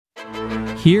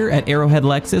Here at Arrowhead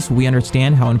Lexus, we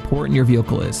understand how important your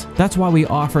vehicle is. That's why we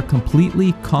offer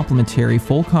completely complimentary,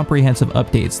 full comprehensive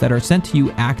updates that are sent to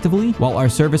you actively while our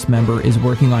service member is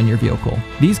working on your vehicle.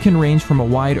 These can range from a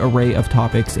wide array of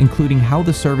topics, including how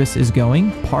the service is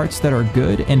going, parts that are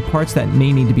good, and parts that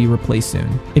may need to be replaced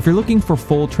soon. If you're looking for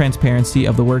full transparency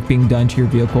of the work being done to your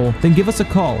vehicle, then give us a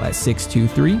call at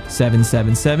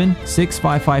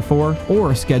 623-777-6554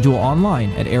 or schedule online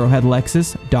at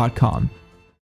arrowheadlexus.com.